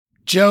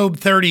Job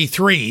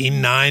 33,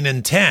 9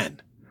 and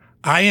 10.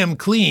 I am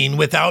clean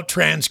without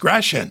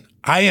transgression.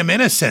 I am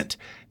innocent,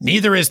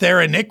 neither is there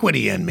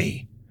iniquity in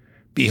me.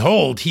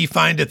 Behold, he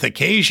findeth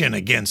occasion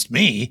against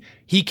me.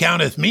 He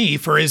counteth me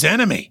for his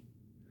enemy.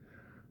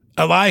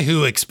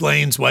 Elihu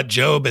explains what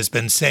Job has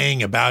been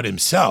saying about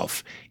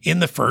himself in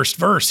the first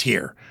verse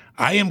here.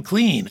 I am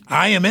clean.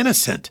 I am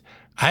innocent.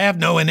 I have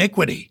no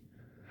iniquity.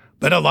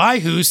 But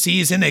Elihu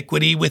sees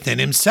iniquity within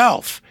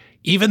himself,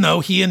 even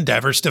though he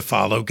endeavors to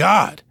follow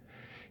God.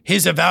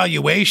 His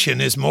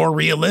evaluation is more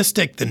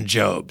realistic than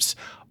Job's.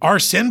 Our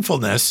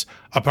sinfulness,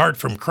 apart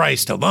from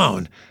Christ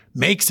alone,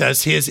 makes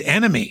us his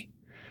enemy.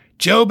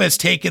 Job has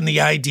taken the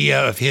idea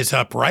of his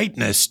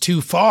uprightness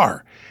too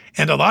far,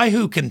 and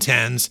Elihu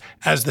contends,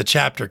 as the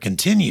chapter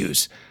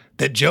continues,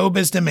 that Job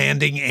is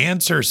demanding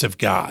answers of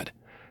God.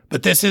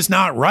 But this is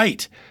not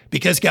right,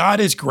 because God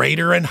is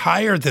greater and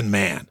higher than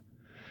man.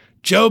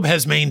 Job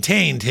has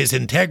maintained his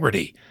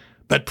integrity,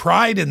 but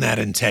pride in that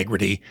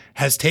integrity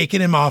has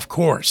taken him off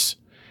course.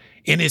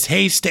 In his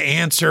haste to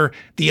answer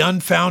the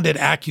unfounded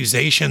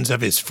accusations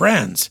of his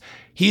friends,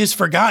 he has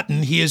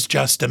forgotten he is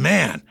just a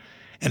man,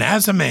 and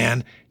as a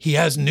man, he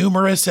has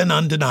numerous and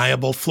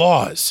undeniable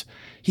flaws.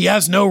 He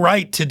has no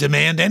right to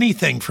demand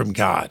anything from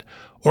God,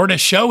 or to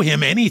show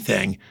him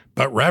anything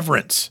but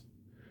reverence.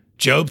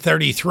 Job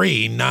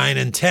 33, 9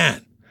 and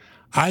 10.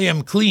 I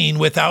am clean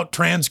without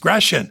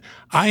transgression.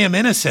 I am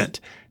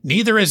innocent,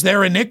 neither is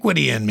there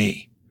iniquity in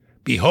me.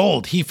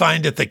 Behold, he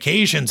findeth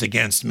occasions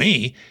against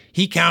me.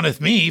 He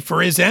counteth me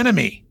for his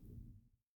enemy.